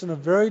upon this in a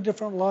very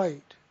different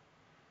light,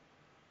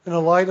 in a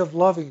light of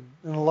loving,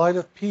 in a light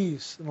of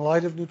peace, in a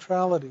light of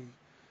neutrality,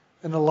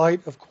 in a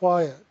light of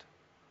quiet.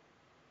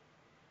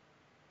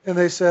 And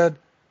they said,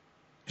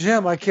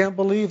 Jim, I can't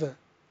believe it.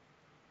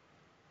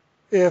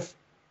 If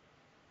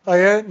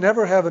I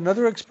never have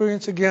another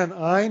experience again,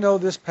 I know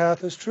this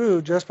path is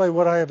true just by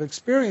what I have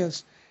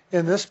experienced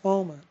in this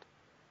moment.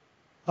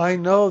 I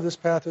know this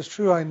path is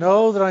true. I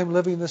know that I'm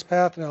living this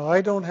path now.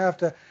 I don't have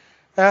to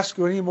ask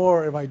you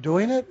anymore, am I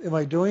doing it? Am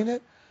I doing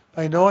it?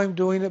 I know I'm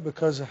doing it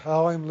because of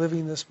how I'm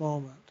living this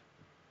moment.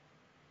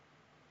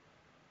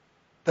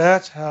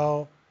 That's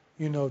how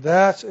you know.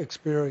 That's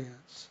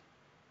experience.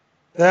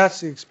 That's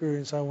the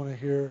experience I want to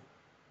hear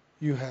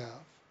you have,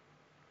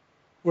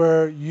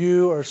 where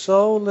you are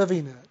so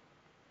living it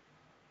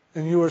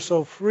and you are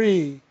so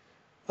free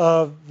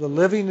of the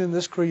living in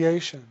this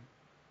creation,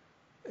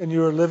 and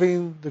you are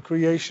living the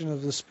creation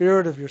of the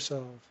spirit of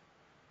yourself,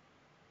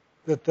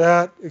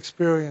 that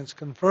experience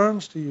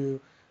confirms to you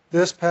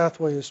this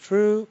pathway is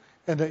true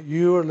and that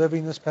you are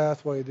living this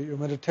pathway, that your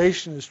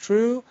meditation is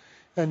true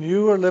and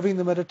you are living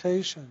the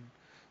meditation,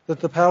 that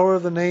the power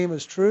of the name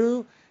is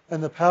true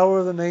and the power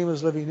of the name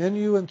is living in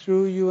you and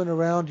through you and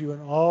around you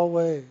in all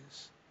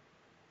ways,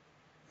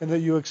 and that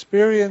you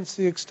experience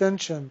the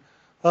extension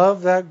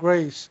of that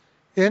grace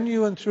in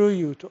you and through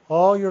you to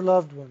all your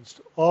loved ones,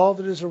 to all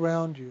that is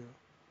around you,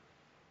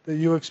 that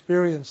you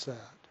experience that.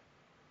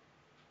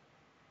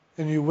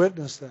 And you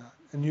witness that,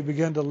 and you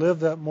begin to live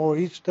that more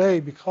each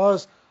day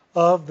because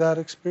of that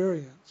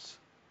experience.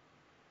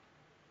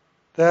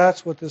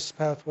 That's what this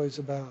pathway is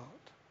about.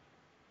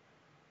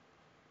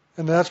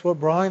 And that's what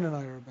Brian and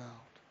I are about.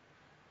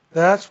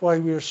 That's why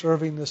we are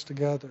serving this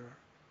together.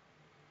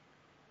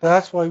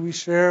 That's why we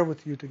share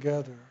with you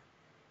together,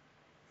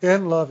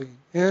 in loving,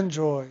 in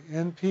joy,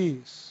 in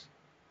peace.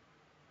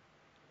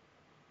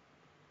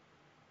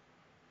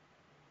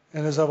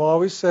 And as I've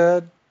always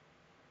said,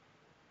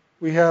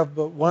 we have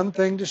but one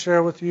thing to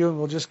share with you, and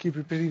we'll just keep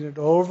repeating it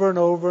over and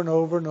over and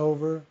over and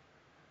over.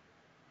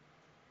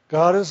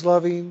 God is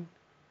loving.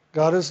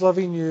 God is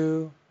loving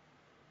you.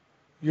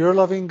 You're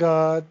loving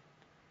God.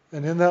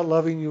 And in that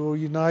loving, you will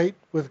unite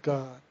with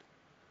God.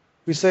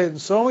 We say it in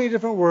so many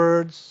different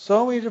words,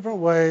 so many different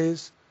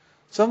ways,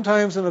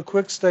 sometimes in a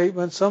quick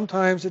statement,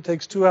 sometimes it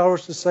takes 2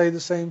 hours to say the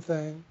same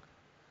thing.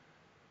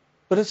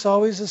 But it's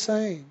always the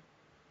same.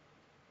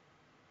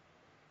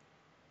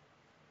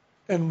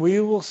 And we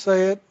will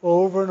say it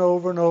over and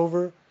over and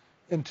over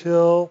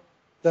until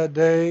that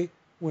day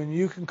when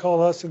you can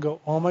call us and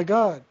go, oh my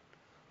God,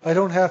 I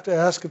don't have to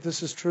ask if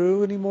this is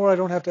true anymore. I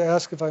don't have to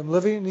ask if I'm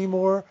living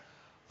anymore.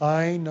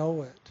 I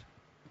know it.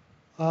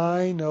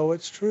 I know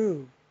it's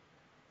true.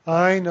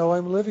 I know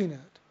I'm living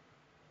it.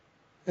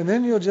 And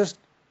then you'll just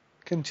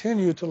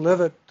continue to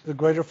live it to the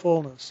greater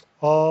fullness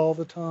all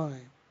the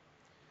time.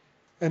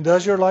 And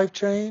does your life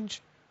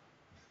change?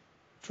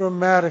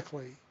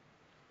 Dramatically.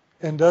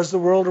 And does the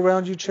world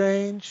around you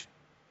change?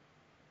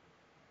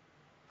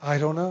 I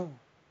don't know.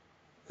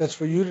 That's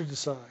for you to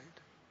decide.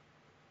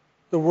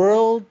 The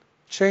world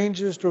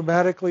changes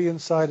dramatically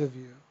inside of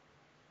you.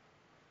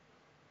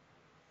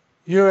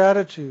 Your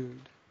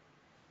attitude,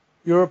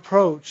 your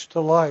approach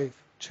to life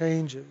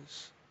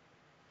changes.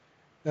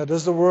 Now,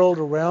 does the world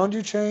around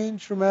you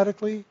change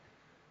dramatically?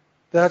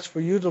 That's for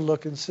you to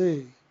look and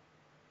see.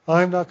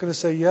 I'm not going to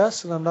say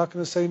yes, and I'm not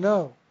going to say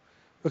no,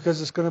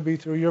 because it's going to be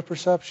through your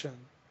perception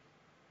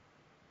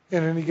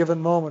in any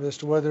given moment as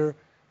to whether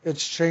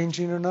it's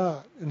changing or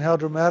not, and how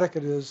dramatic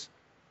it is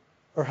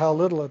or how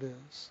little it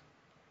is.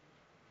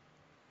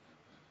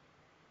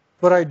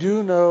 But I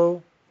do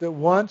know that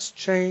once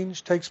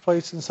change takes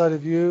place inside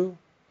of you,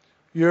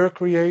 your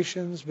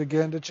creations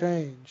begin to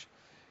change.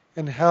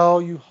 And how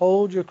you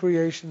hold your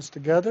creations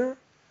together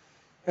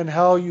and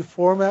how you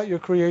format your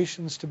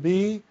creations to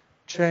be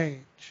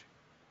change.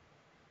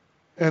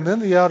 And then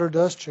the outer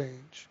does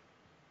change.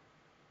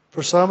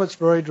 For some it's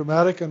very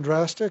dramatic and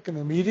drastic and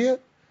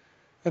immediate,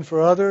 and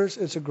for others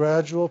it's a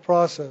gradual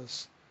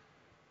process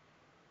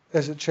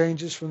as it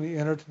changes from the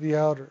inner to the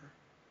outer.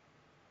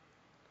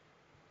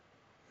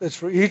 It's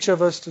for each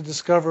of us to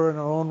discover in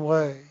our own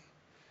way.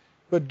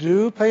 But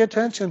do pay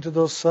attention to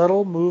those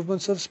subtle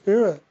movements of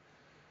spirit.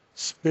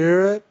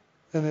 Spirit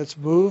and its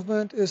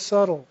movement is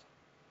subtle.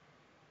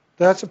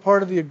 That's a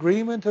part of the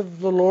agreement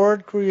of the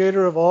Lord,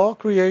 creator of all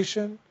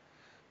creation,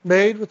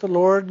 made with the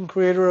Lord and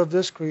creator of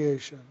this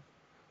creation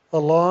a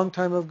long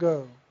time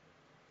ago.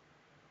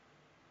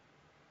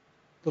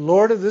 The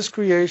Lord of this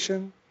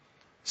creation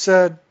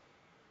said,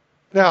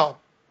 now,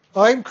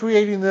 I'm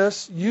creating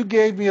this. You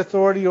gave me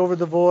authority over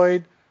the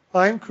void.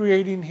 I'm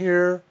creating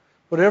here.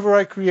 Whatever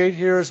I create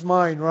here is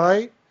mine,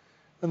 right?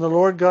 And the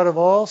Lord God of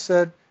all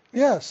said,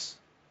 yes,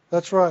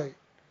 that's right.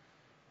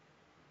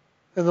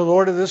 And the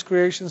Lord of this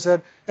creation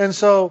said, and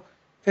so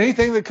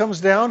anything that comes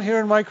down here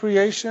in my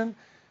creation,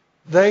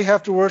 they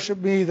have to worship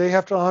me. They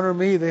have to honor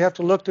me. They have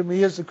to look to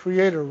me as the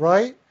creator,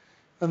 right?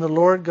 And the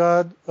Lord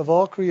God of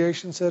all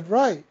creation said,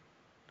 right.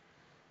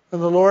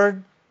 And the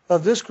Lord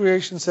of this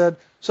creation said,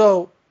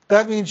 so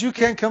that means you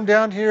can't come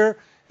down here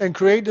and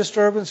create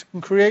disturbance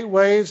and create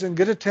waves and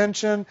get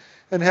attention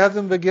and have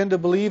them begin to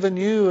believe in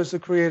you as the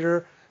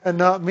creator and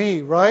not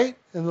me, right?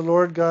 And the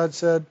Lord God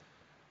said,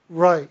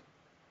 right.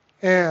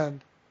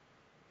 And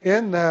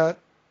in that,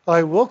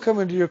 I will come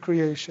into your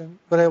creation,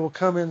 but I will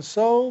come in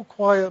so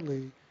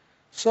quietly,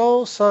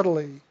 so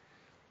subtly,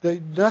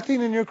 that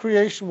nothing in your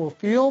creation will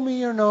feel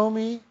me or know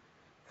me,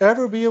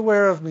 ever be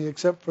aware of me,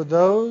 except for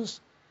those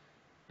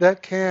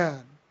that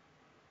can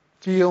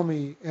feel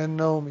me and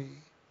know me.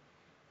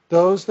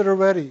 Those that are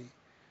ready,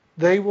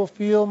 they will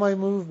feel my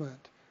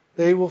movement.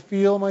 They will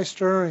feel my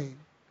stirring.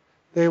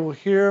 They will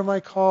hear my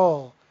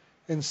call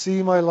and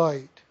see my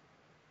light.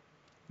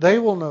 They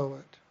will know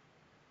it.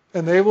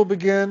 And they will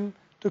begin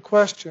to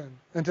question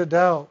and to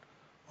doubt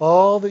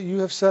all that you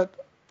have set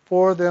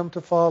for them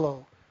to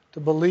follow, to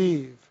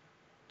believe,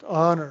 to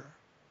honor.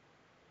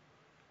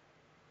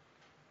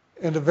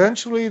 And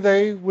eventually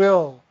they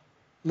will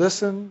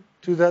listen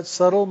to that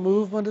subtle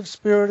movement of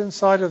spirit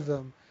inside of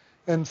them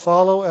and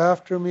follow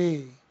after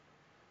me.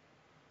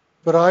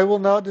 But I will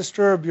not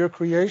disturb your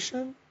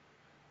creation,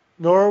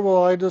 nor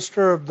will I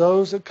disturb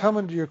those that come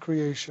into your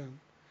creation.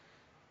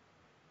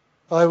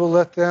 I will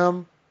let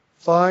them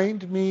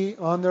find me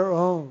on their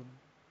own.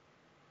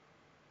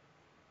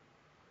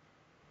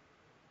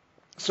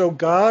 So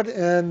God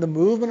and the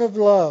movement of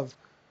love,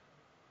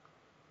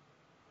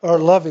 or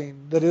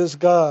loving, that is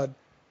God,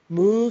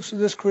 moves through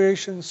this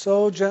creation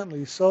so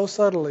gently, so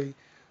subtly,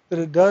 that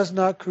it does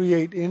not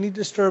create any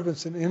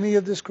disturbance in any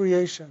of this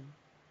creation.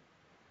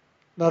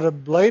 Not a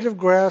blade of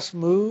grass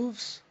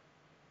moves,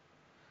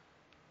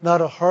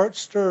 not a heart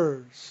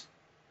stirs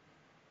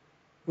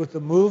with the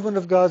movement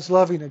of God's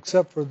loving,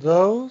 except for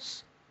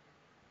those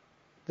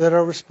that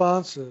are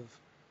responsive,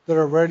 that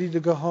are ready to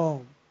go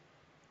home.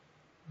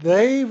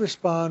 They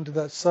respond to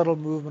that subtle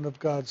movement of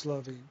God's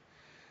loving.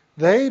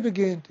 They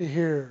begin to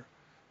hear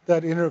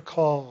that inner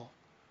call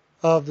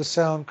of the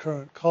sound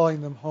current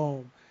calling them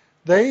home.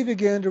 They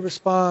begin to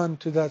respond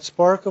to that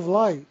spark of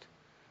light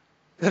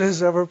that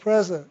is ever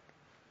present,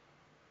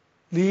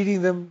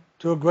 leading them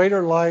to a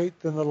greater light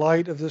than the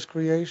light of this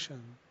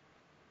creation.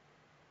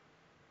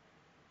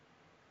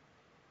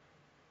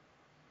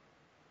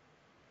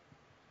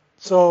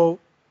 So,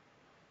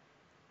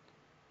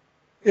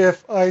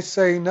 if I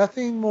say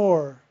nothing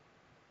more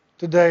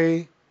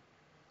today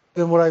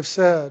than what I've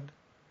said,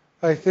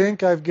 I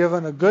think I've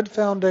given a good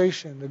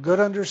foundation, a good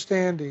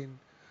understanding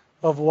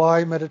of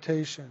why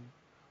meditation,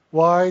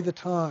 why the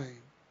time,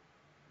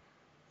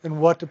 and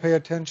what to pay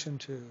attention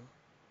to.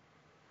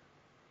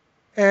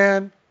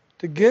 And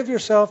to give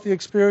yourself the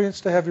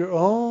experience to have your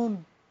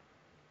own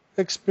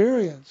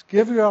experience.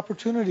 Give your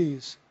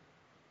opportunities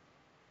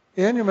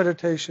in your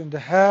meditation to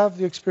have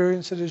the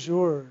experience that is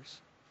yours.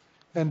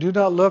 And do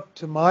not look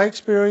to my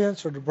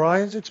experience or to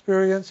Brian's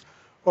experience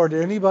or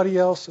to anybody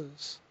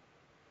else's.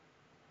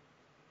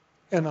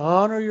 And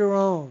honor your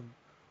own.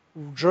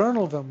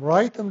 Journal them,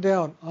 write them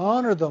down,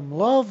 honor them,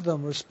 love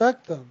them,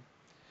 respect them.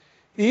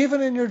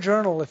 Even in your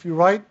journal, if you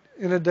write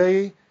in a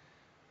day,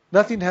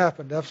 nothing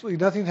happened, absolutely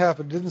nothing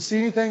happened. Didn't see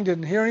anything,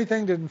 didn't hear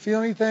anything, didn't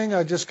feel anything.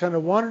 I just kind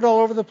of wandered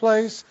all over the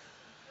place.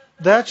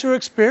 That's your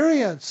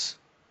experience.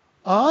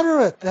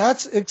 Honor it.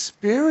 That's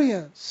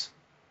experience.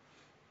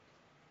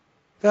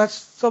 That's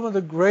some of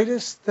the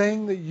greatest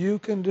thing that you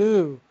can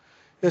do,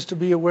 is to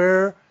be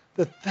aware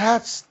that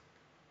that's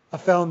a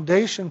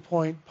foundation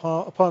point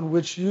upon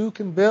which you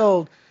can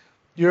build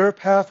your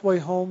pathway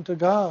home to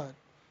God,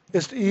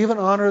 is to even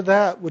honor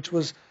that which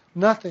was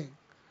nothing.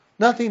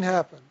 Nothing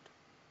happened.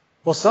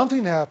 Well,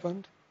 something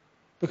happened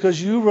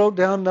because you wrote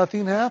down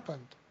nothing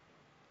happened.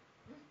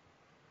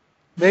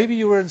 Maybe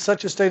you were in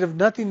such a state of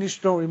nothingness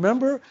you don't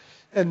remember,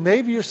 and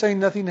maybe you're saying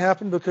nothing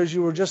happened because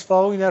you were just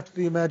following after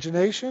the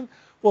imagination.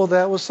 Well,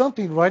 that was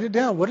something. Write it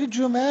down. What did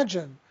you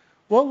imagine?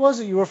 What was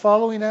it you were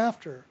following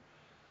after?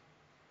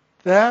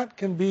 That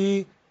can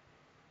be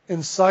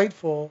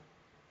insightful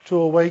to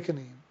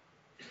awakening.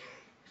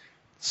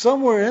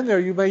 Somewhere in there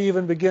you may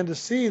even begin to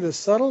see the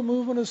subtle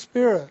movement of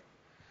spirit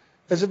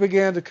as it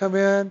began to come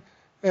in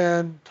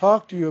and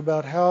talk to you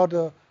about how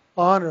to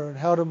honor and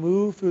how to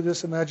move through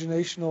this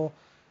imaginational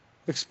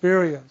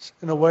experience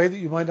in a way that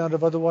you might not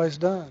have otherwise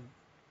done.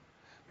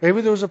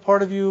 Maybe there was a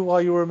part of you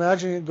while you were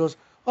imagining it goes,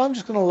 oh, I'm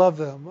just going to love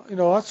them.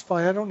 That's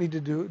fine. I don't need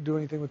to do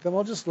anything with them.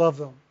 I'll just love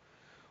them.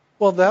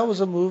 Well, that was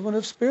a movement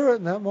of spirit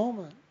in that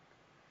moment.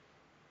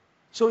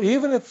 So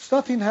even if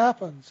nothing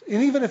happens,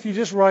 and even if you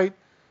just write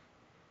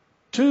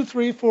 2,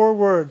 3, 4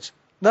 words,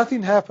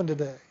 nothing happened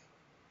today.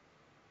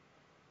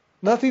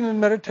 Nothing in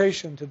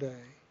meditation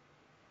today.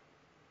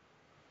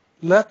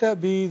 Let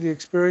that be the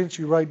experience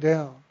you write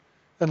down,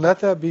 and let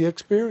that be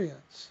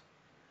experience.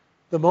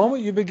 The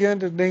moment you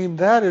begin to name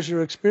that as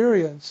your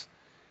experience,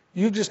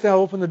 you've just now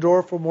opened the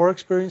door for more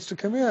experience to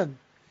come in.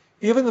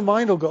 Even the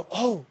mind will go,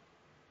 oh,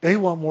 they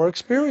want more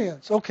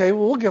experience. Okay,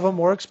 well, we'll give them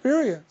more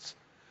experience.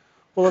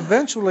 Well,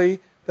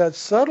 eventually, that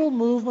subtle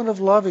movement of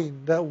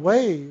loving, that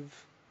wave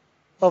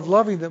of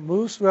loving that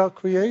moves throughout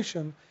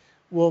creation,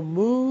 will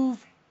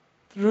move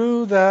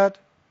through that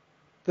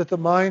the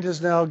mind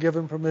has now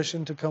given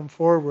permission to come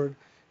forward,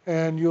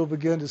 and you'll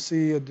begin to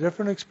see a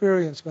different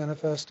experience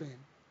manifesting.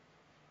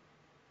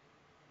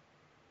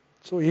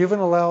 So even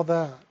allow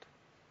that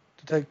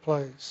to take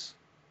place.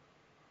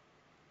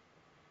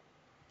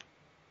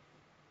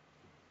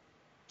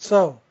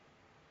 So,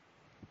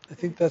 I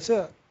think that's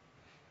it.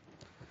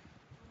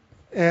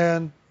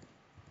 And,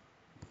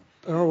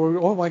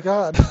 oh my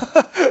God,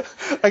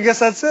 I guess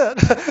that's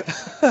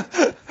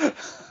it.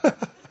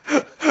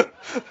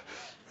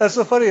 That's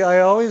so funny.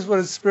 I always,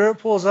 when Spirit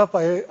pulls up,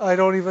 I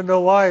don't even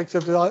know why,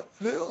 except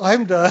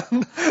I'm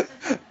done.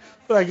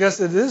 But I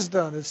guess it is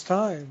done. It's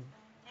time.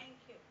 Thank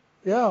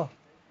you. Yeah.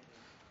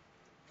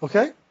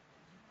 Okay?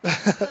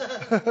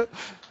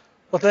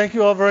 Well, thank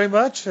you all very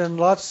much, and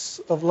lots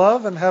of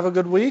love, and have a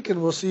good week,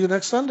 and we'll see you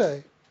next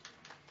Sunday.